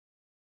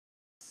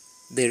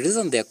The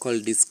reason they are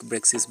called disc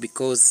brakes is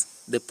because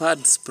the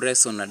pads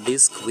press on a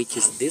disc, which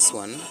is this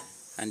one,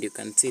 and you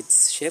can see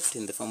it's shaped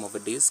in the form of a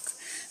disc,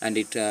 and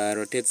it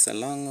rotates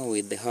along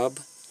with the hub.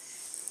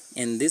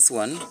 And this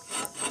one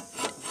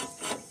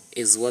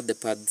is what the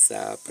pads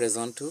press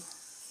onto.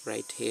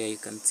 Right here you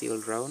can see all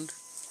round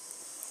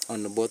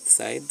on both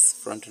sides,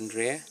 front and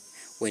rear,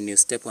 when you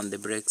step on the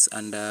brakes.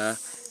 And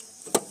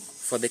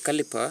for the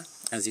caliper,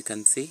 as you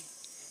can see,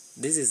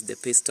 this is the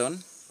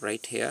piston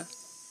right here,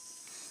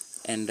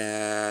 and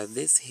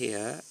this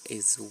here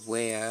is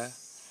where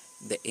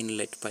the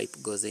inlet pipe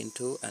goes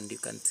into, and you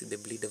can see the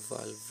bleeder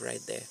valve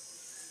right there.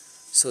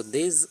 So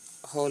this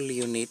whole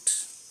unit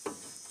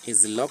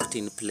is locked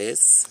in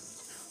place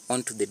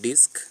onto the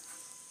disc,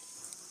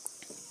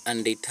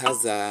 and it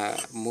has a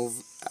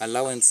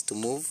allowance to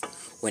move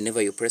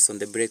whenever you press on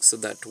the brakes, so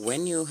that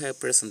when you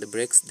press on the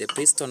brakes, the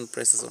piston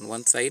presses on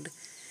one side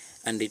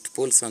and it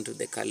pulls onto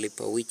the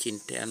caliper, which in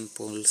turn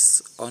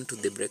pulls onto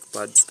the brake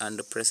pads and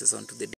presses onto the